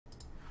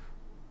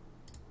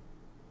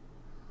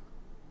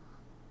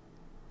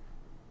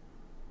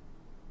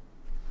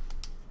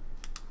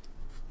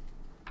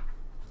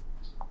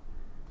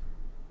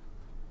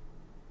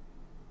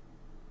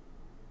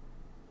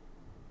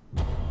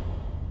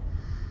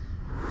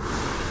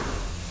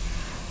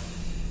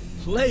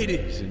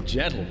Ladies and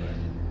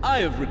gentlemen, I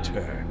have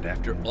returned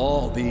after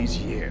all these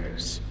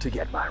years to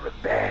get my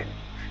revenge.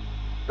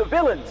 The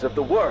villains of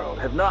the world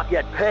have not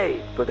yet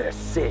paid for their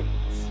sins.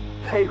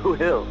 They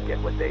will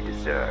get what they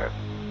deserve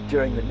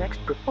during the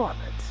next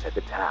performance at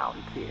the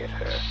town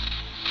theater.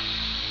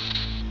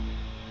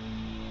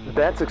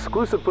 That's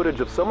exclusive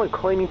footage of someone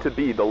claiming to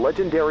be the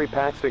legendary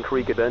Paxton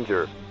Creek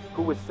Avenger,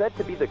 who was said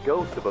to be the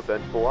ghost of a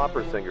vengeful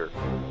opera singer.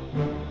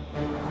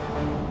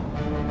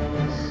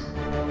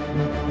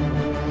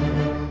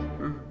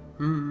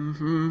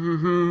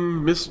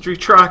 Mystery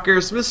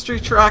trackers, mystery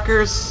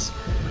trackers.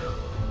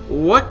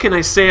 What can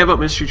I say about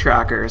mystery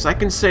trackers? I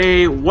can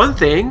say one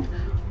thing.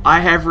 I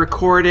have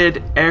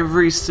recorded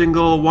every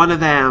single one of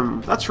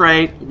them. That's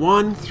right,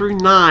 1 through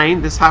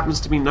 9. This happens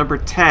to be number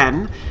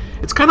 10.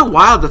 It's kind of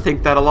wild to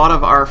think that a lot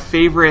of our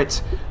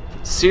favorite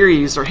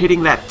series are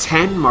hitting that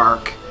 10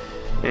 mark.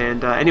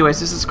 And anyways,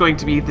 this is going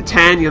to be the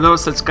 10. You'll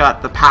notice it's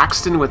got the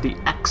Paxton with the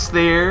X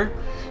there.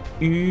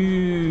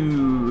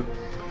 Ooh.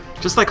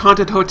 Just like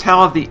Haunted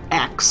Hotel of the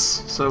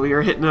X. So we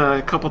are hitting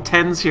a couple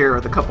 10s here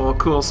with a couple of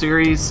cool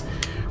series.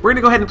 We're going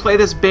to go ahead and play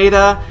this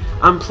beta.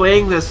 I'm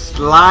playing this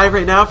live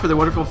right now for the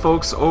wonderful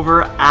folks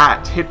over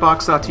at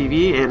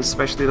hitbox.tv and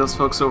especially those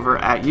folks over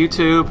at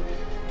YouTube.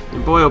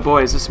 And boy oh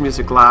boy is this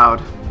music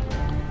loud.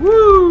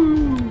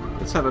 Woo!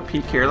 Let's have a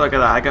peek here. Look at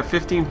that. I got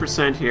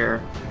 15% here.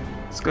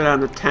 Let's go down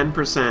to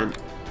 10%.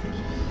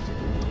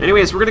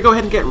 Anyways, we're going to go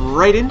ahead and get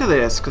right into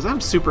this because I'm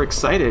super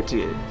excited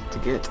to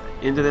get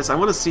into this. I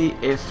want to see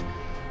if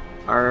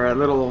our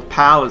little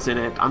pal is in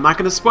it. I'm not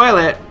going to spoil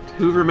it.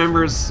 Who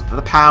remembers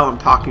the pal I'm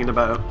talking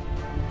about?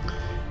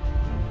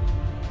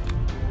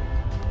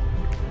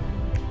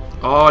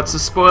 Oh, it's a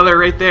spoiler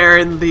right there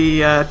in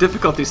the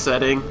difficulty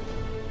setting.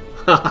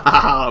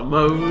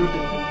 Mode.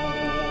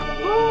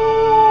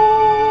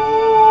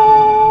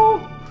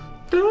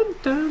 Dun,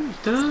 dun,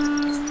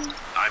 dun.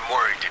 I'm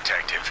worried,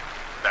 Detective.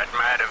 That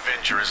mad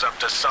Avenger is up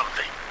to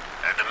something,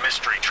 and the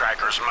mystery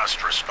trackers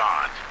must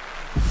respond.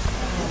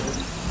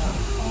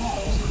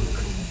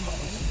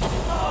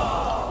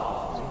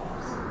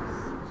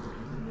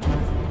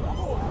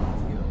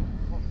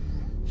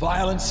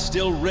 Violence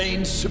still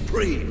reigns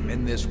supreme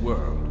in this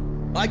world.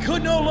 I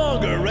could no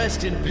longer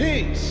rest in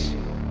peace.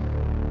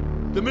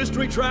 The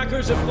mystery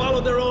trackers have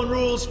followed their own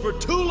rules for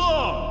too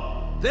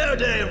long. Their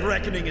day of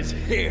reckoning is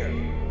here,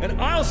 and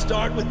I'll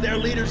start with their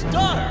leader's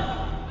daughter.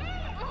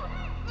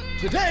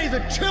 Today, the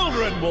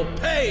children will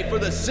pay for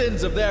the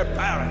sins of their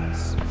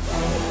parents.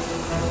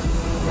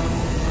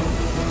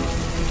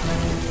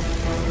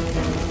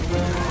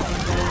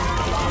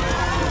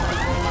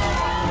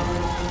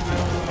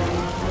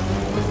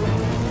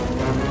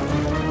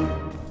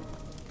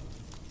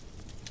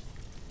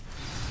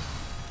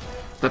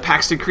 The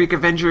Paxton Creek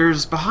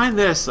Avengers behind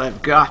this.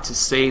 I've got to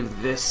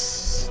save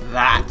this,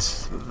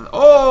 that.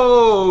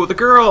 Oh, the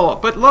girl.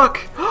 But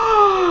look.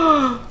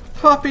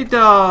 Puppy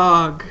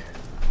dog.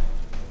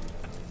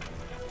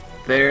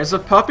 There's a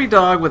puppy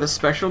dog with a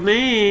special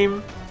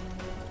name.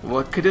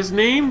 What could his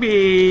name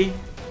be?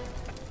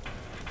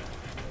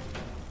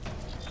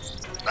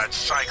 That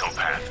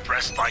psychopath,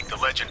 dressed like the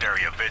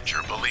legendary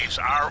Avenger, believes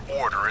our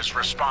order is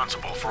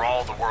responsible for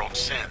all the world's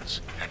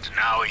sins. And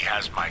now he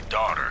has my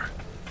daughter.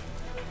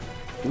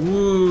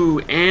 Ooh,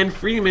 Anne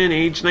Freeman,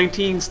 age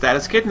 19,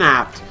 status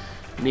kidnapped.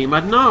 Name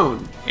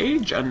unknown,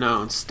 age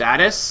unknown,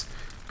 status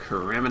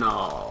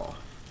criminal.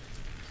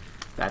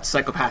 That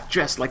psychopath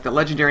dressed like the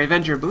legendary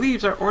Avenger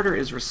believes our order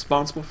is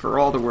responsible for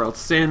all the world's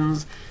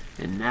sins,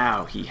 and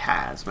now he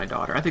has my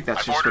daughter. I think that's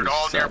I've just ordered what he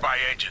all said. nearby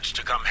agents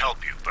to come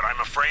help you, but I'm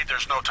afraid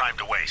there's no time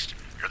to waste.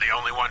 You're the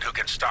only one who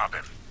can stop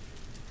him.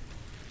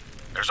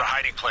 There's a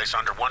hiding place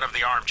under one of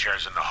the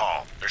armchairs in the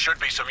hall. There should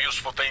be some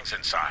useful things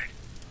inside.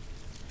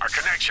 Our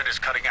connection is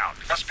cutting out.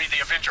 Must be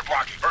the Avenger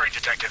blocking. Hurry,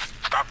 Detective.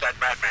 Stop that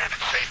madman and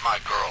save my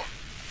girl.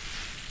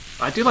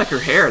 I do like her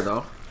hair,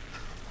 though.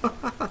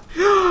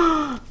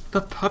 The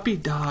puppy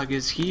dog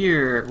is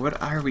here.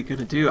 What are we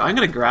gonna do? I'm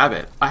gonna grab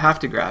it. I have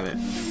to grab it.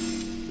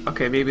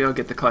 Okay, maybe I'll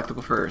get the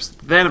collectible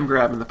first. Then I'm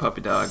grabbing the puppy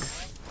dog.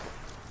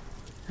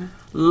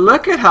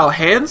 Look at how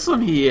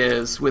handsome he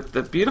is with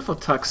the beautiful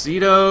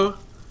tuxedo.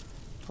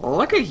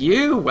 Look at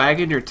you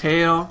wagging your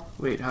tail.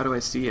 Wait, how do I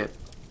see it?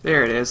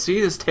 There it is.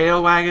 See his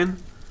tail wagging?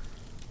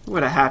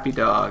 What a happy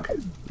dog.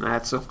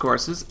 That's, of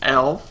course, his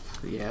elf.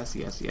 Yes,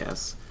 yes,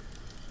 yes.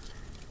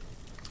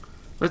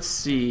 Let's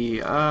see.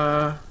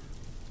 Not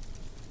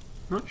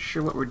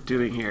sure what we're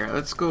doing here.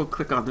 Let's go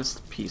click on this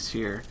piece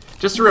here.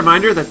 Just a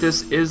reminder that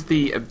this is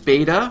the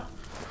beta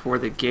for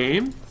the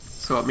game,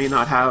 so it may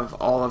not have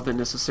all of the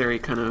necessary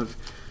kind of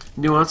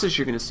nuances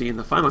you're going to see in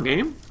the final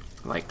game,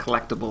 like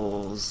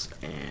collectibles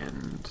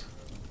and,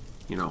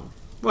 you know,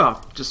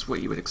 well, just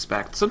what you would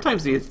expect.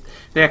 Sometimes they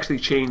actually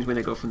change when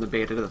they go from the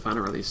beta to the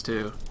final release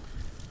too.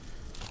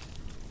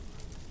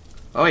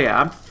 Oh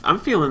yeah, I'm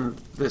feeling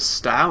this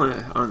style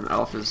on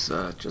Elf is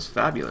just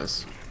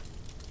fabulous.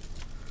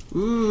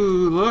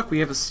 Ooh, look, we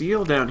have a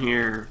seal down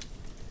here.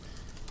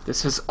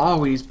 This has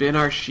always been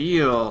our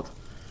shield.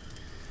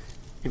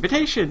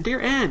 Invitation,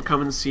 dear Anne,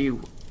 come and see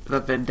The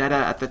Vendetta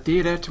at the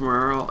Theater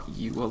tomorrow.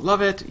 You will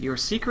love it. Your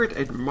secret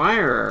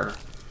admirer.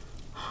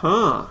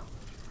 Huh.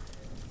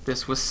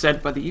 This was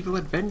sent by the evil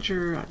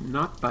Avenger,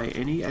 not by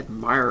any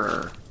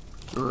admirer.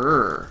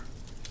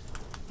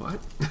 What?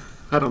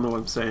 I don't know what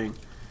I'm saying.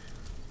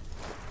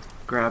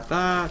 Grab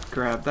that,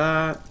 grab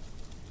that.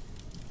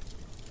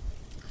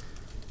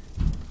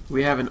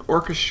 We have an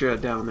orchestra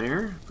down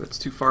there, but it's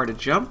too far to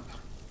jump.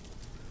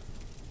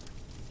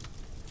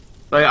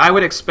 Like, I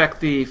would expect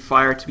the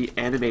fire to be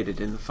animated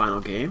in the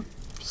final game.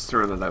 Just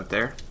throwing it out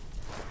there.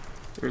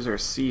 There's our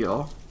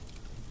seal.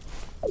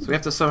 So we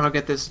have to somehow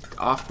get this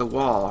off the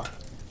wall.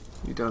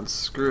 You don't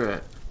screw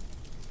it.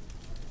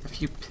 A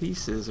few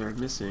pieces are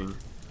missing.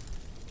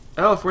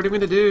 Elf, what are we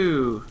going to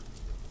do?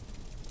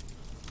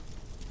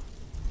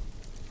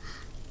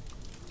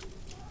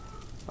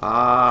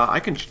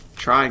 I can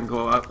try and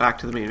go up back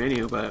to the main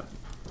menu, but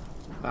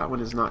that one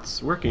is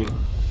not working.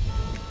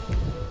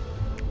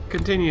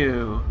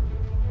 Continue.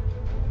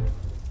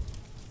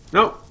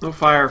 Nope, no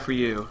fire for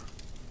you.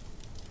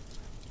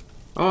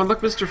 Oh, and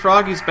look, Mr.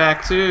 Froggy's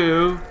back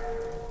too.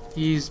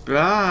 He's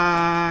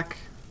back.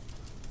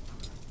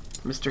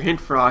 Mr. Hint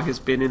Frog has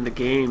been in the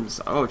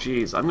games. Oh,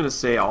 geez, I'm gonna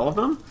say all of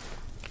them.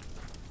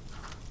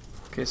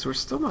 Okay, so we're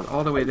still not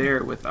all the way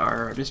there with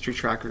our mystery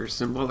tracker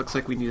symbol. Looks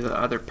like we need the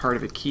other part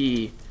of a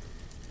key.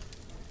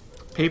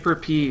 Paper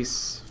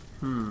piece.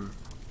 No,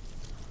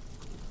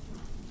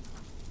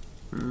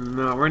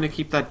 we're gonna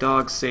keep that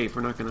dog safe.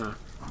 We're not gonna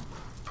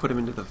put him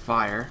into the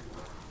fire.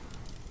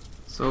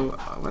 So,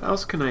 what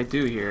else can I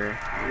do here?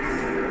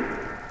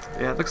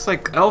 Yeah, it looks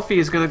like Elfie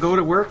is gonna go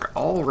to work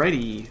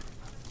already.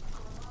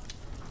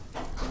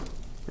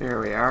 There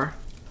we are.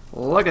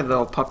 Look at the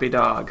little puppy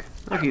dog.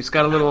 Look, he's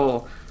got a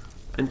little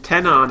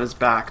antenna on his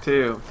back,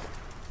 too.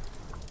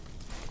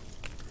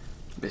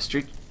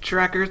 Mystery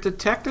Trackers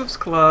Detectives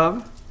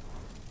Club.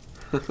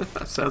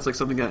 That sounds like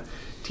something a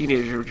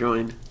teenager would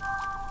join.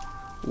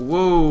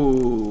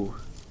 Whoa.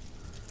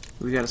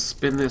 We gotta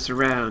spin this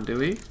around, do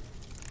we?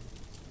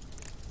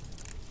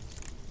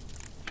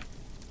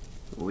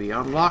 We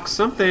unlock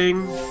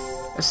something.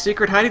 A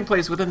secret hiding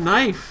place with a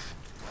knife.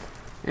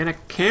 And a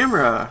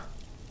camera.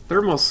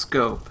 Thermal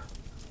scope.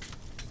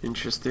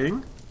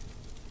 Interesting.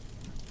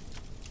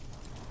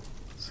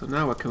 So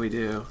now what can we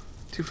do?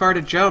 Too far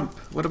to jump.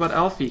 What about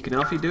Elfie? Can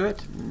Elfie do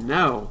it?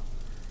 No.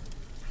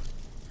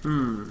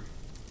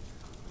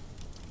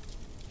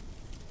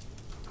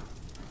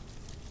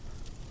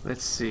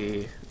 Let's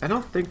see. I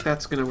don't think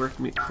that's going to work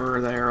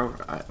for the arrow.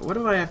 What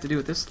do I have to do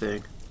with this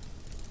thing?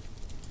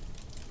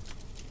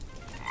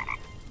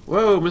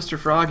 Whoa, Mr.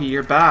 Froggy,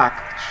 you're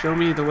back. Show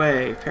me the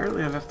way.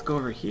 Apparently I have to go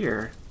over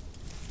here.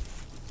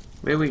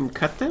 Maybe we can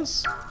cut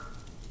this?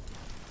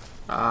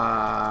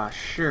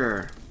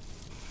 Sure.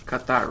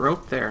 Cut that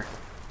rope there.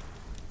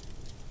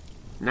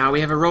 Now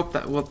we have a rope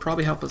that will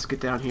probably help us get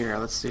down here.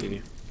 Let's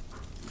see.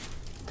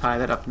 Tie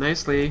that up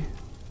nicely.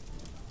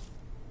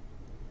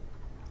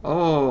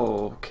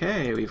 Oh,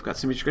 okay. We've got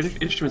some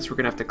instruments we're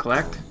going to have to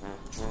collect.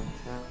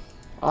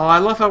 Oh, I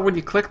love how when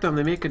you click them,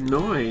 they make a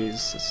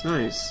noise. That's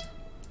nice.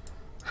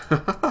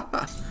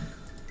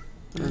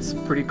 That's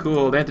pretty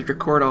cool. They had to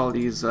record all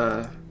these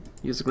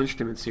musical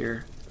instruments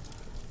here.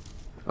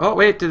 Oh,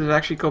 wait, did it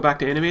actually go back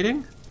to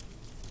animating?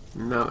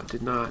 No, it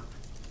did not.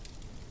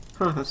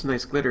 Huh, that's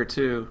nice glitter,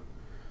 too.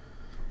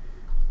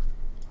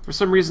 For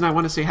some reason, I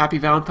want to say Happy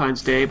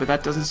Valentine's Day, but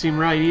that doesn't seem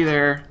right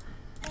either.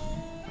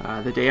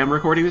 The day I'm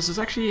recording this is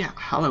actually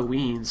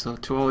Halloween, so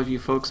to all of you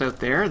folks out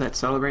there that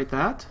celebrate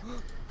that,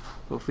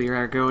 hopefully you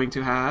are going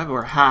to have,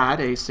 or had,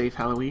 a safe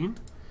Halloween.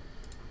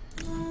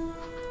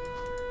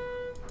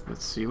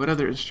 Let's see, what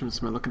other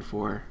instruments am I looking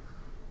for?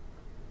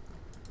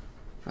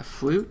 A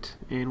flute,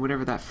 and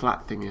whatever that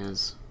flat thing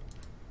is.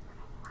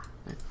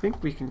 I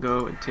think we can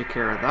go and take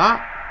care of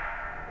that.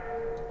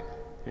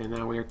 And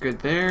now we are good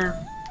there.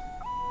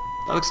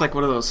 That looks like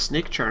one of those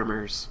snake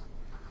charmers.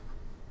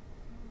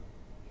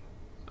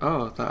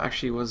 Oh, that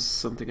actually was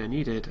something I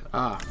needed.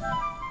 Ah.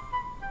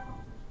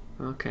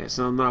 Okay,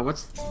 so now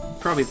what's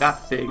probably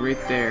that thing right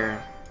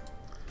there.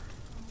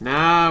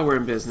 Now we're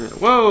in business.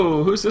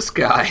 Whoa, who's this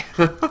guy?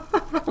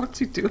 What's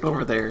he doing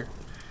over there?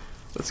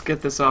 Let's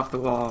get this off the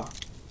wall.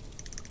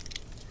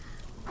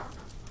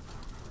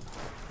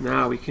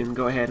 Now we can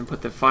go ahead and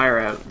put the fire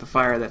out. The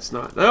fire that's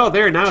not... Oh,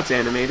 there, now it's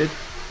animated.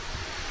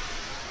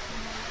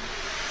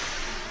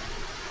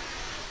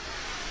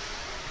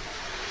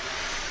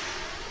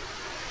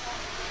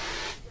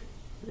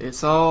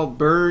 It's all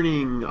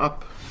burning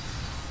up.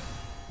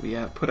 We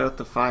have put out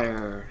the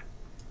fire.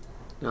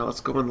 Now let's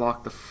go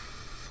unlock the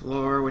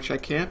floor, which I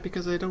can't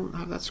because I don't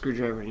have that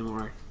screwdriver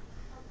anymore.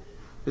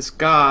 This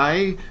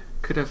guy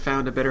could have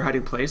found a better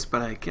hiding place,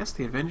 but I guess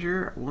the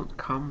Avenger won't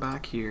come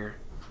back here.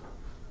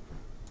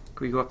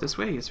 Can we go up this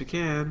way? Yes, we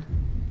can.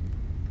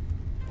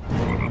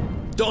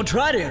 Don't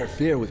try to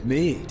interfere with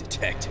me,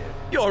 Detective.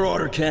 Your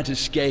order can't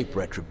escape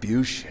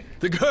retribution.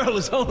 The girl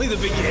is only the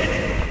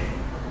beginning.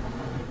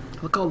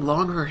 Look how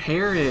long her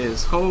hair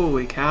is.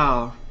 Holy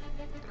cow.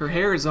 Her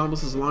hair is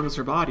almost as long as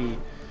her body.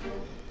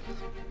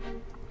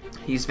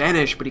 He's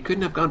vanished, but he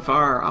couldn't have gone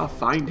far. I'll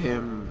find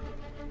him.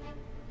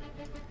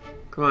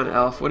 Come on,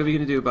 Elf. What are we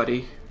gonna do,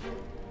 buddy?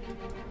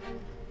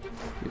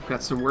 We've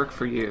got some work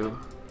for you.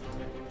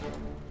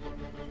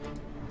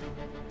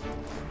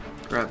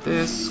 Grab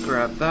this,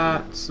 grab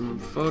that, some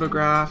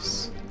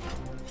photographs.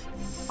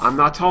 I'm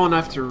not tall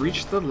enough to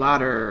reach the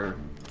ladder.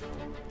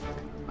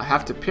 I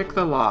have to pick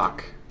the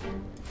lock.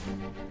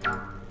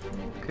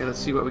 Okay, let's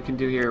see what we can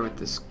do here with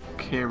this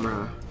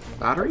camera.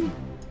 Battery?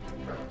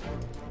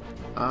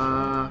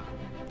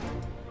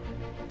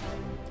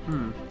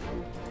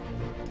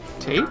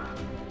 Tape?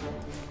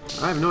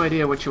 I have no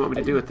idea what you want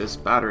me to do with this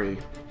battery.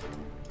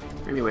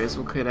 Anyways,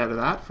 we'll get out of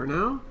that for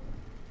now.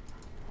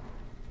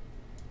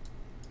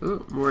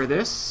 Ooh, more of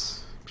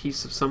this.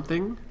 Piece of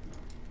something.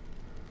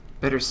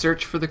 Better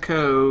search for the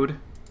code.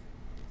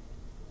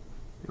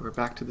 And we're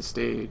back to the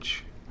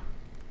stage.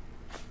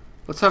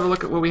 Let's have a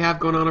look at what we have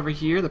going on over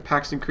here. The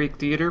Paxton Creek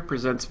Theater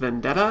presents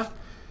Vendetta.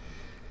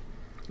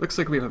 Looks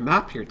like we have a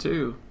map here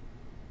too.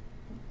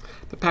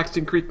 The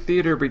Paxton Creek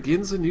Theater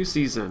begins a new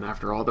season.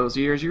 After all those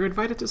years, you're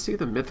invited to see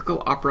the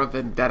mythical opera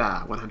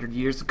Vendetta. 100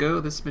 years ago,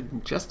 this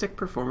majestic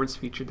performance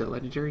featured the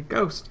legendary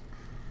Ghost.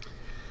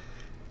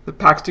 The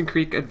Paxton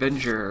Creek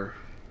Avenger.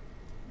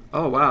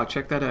 Oh wow,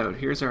 check that out.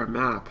 Here's our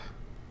map.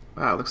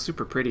 Wow, it looks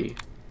super pretty.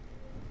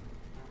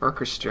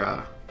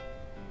 Orchestra.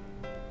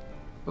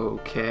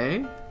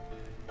 Okay.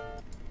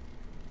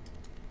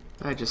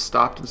 I just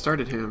stopped and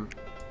started him.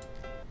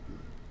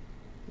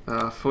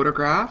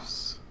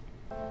 Photographs.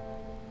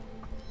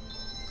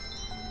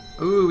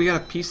 Ooh, we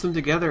gotta piece them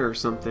together or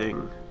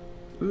something.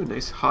 Ooh,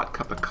 nice hot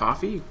cup of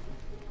coffee,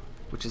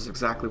 which is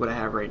exactly what I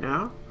have right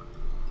now.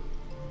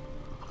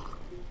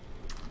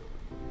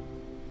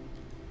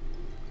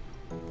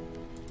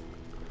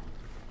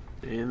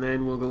 And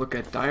then we'll go look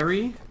at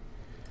diary.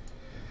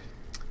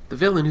 The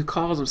villain, who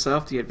calls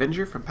himself the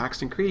Avenger from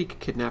Paxton Creek,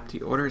 kidnapped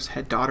the Order's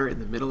head daughter in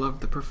the middle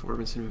of the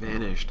performance and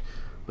vanished.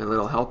 My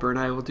little helper and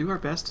I will do our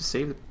best to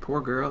save the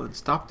poor girl and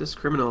stop this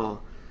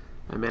criminal.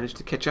 I managed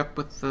to catch up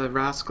with the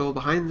rascal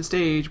behind the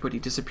stage, but he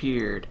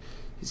disappeared.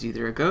 He's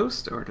either a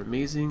ghost or an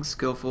amazing,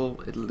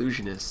 skillful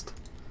illusionist.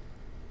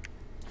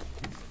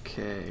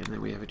 Okay, and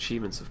then we have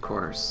achievements, of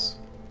course.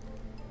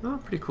 Oh,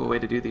 pretty cool way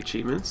to do the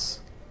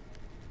achievements.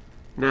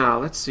 Now,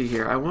 let's see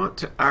here. I want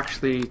to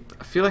actually...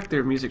 I feel like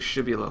their music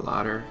should be a little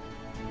louder.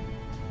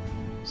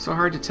 So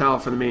hard to tell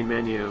from the main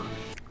menu.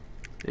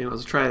 Anyway,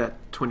 let's try that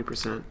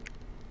 20%.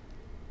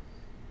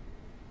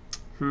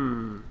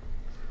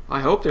 I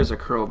hope there's a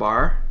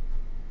crowbar.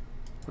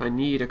 I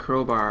need a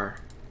crowbar.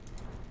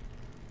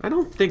 I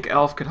don't think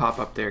Elf could hop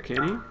up there,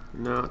 can he?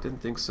 No,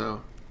 didn't think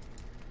so.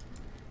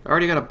 I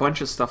already got a bunch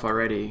of stuff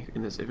already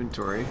in this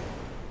inventory.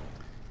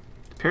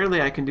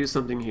 Apparently I can do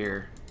something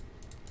here.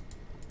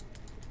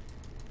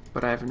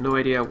 But I have no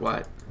idea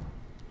what.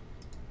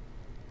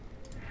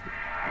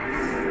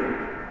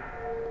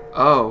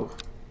 Oh,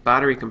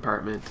 battery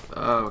compartment.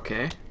 Oh,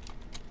 okay.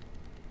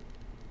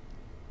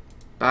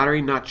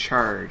 Battery not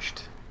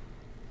charged.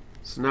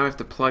 So now I have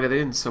to plug it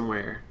in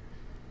somewhere.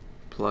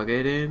 Plug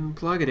it in,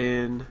 plug it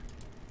in.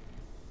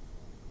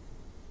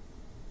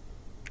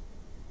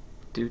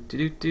 Do.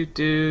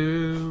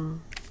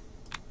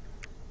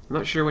 I'm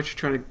not sure what you're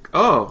trying to...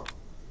 Oh!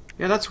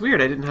 Yeah, that's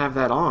weird. I didn't have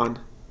that on.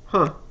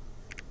 Huh.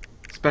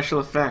 Special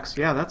effects.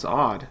 Yeah, that's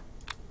odd.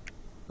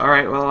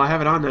 Alright, well, I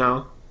have it on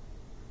now.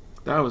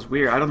 That was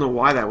weird. I don't know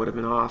why that would have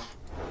been off.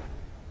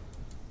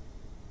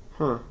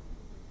 Huh.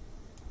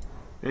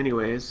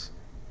 Anyways.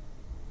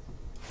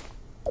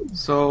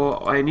 So,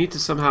 I need to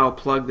somehow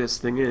plug this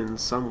thing in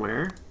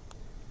somewhere.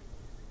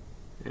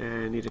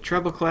 And I need a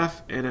treble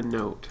clef and a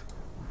note.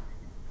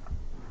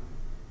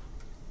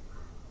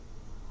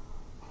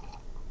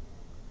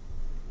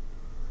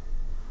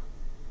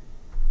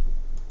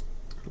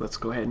 Let's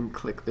go ahead and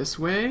click this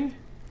way.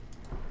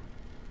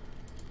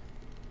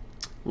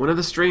 One of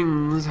the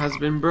strings has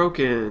been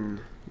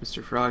broken.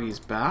 Mr. Froggy's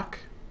back.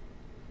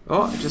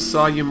 Oh, I just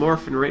saw you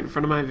morphing right in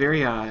front of my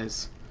very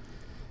eyes.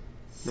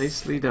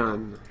 Nicely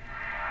done.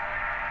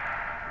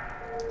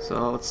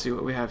 So let's see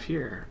what we have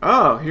here.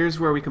 Oh, here's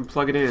where we can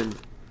plug it in.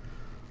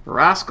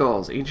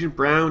 Rascals, Agent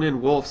Brown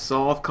and Wolf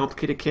solve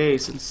complicated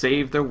case and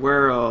save the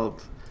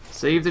world.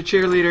 Save the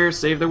cheerleader,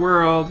 save the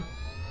world.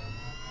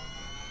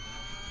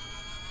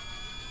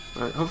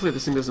 Hopefully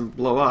this thing doesn't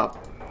blow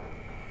up.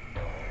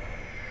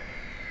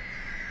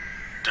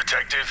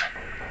 Detective,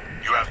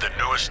 you have the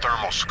newest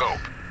thermal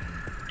scope.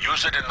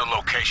 Use it in the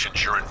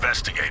locations you're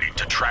investigating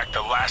to track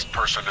the last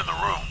person in the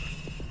room.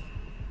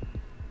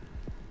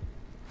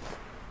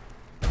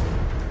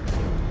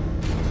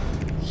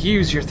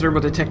 Use your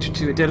thermal detector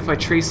to identify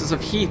traces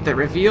of heat that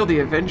reveal the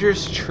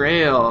Avenger's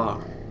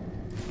trail.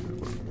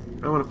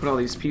 I want to put all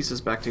these pieces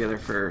back together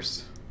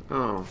first.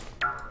 Oh,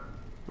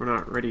 we're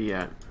not ready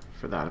yet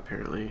for that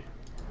apparently.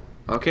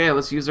 Okay,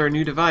 let's use our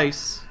new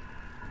device.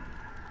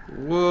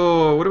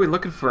 Whoa, what are we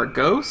looking for? A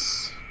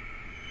ghost?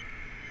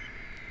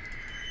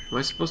 Am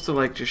I supposed to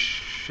like just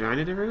shine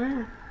it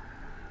everywhere?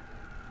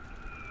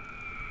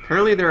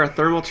 Apparently there are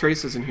thermal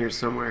traces in here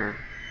somewhere.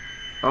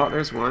 Oh,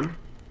 there's one.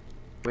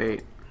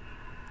 Wait.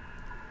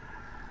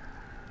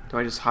 Do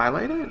I just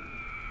highlight it?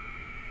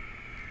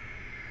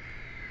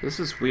 This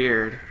is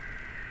weird.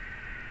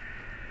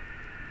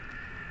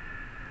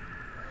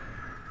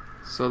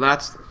 So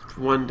that's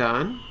one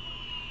done.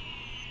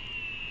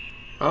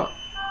 Oh.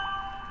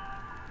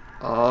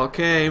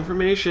 Okay,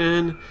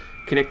 information.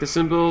 Connect the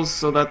symbols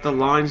so that the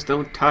lines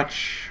don't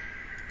touch.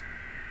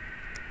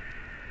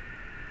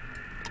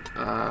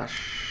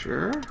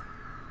 Sure.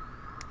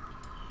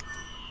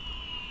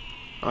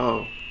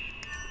 Oh.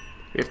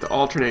 We have to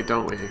alternate,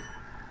 don't we?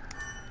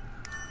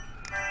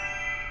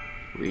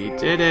 We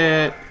did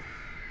it!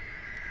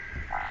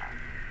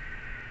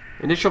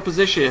 Initial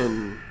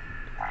position.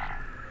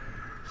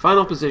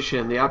 Final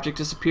position. The object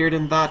disappeared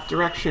in that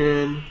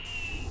direction.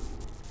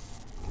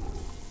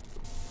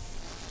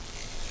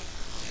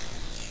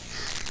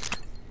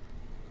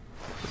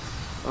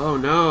 Oh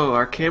no,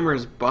 our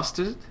camera's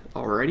busted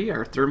already?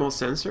 Our thermal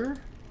sensor?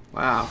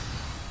 Wow.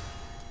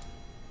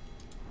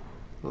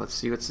 Let's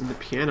see what's in the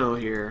piano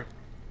here.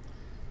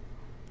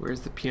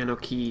 Where's the piano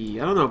key?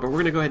 I don't know, but we're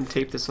gonna go ahead and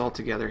tape this all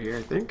together here,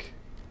 I think.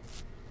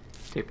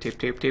 Tape, tape,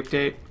 tape, tape,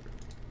 tape.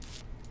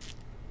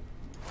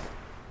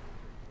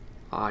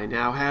 I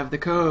now have the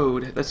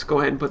code. Let's go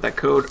ahead and put that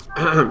code,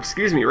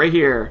 excuse me, right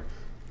here.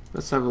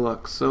 Let's have a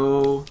look.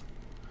 So,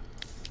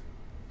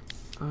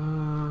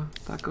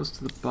 that goes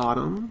to the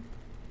bottom.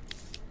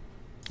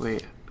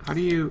 Wait, how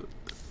do you...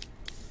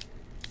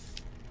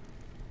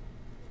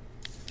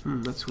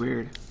 that's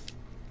weird.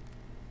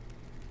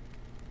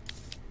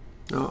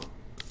 No.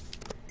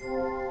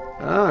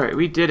 Alright,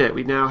 we did it.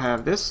 We now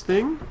have this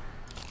thing.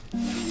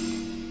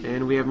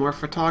 And we have more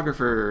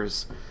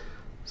photographers.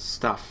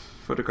 Stuff.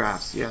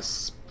 Photographs,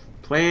 yes.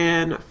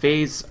 Plan,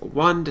 phase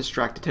 1,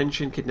 distract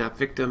attention, kidnap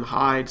victim,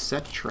 hide,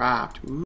 set trapped. Ooh.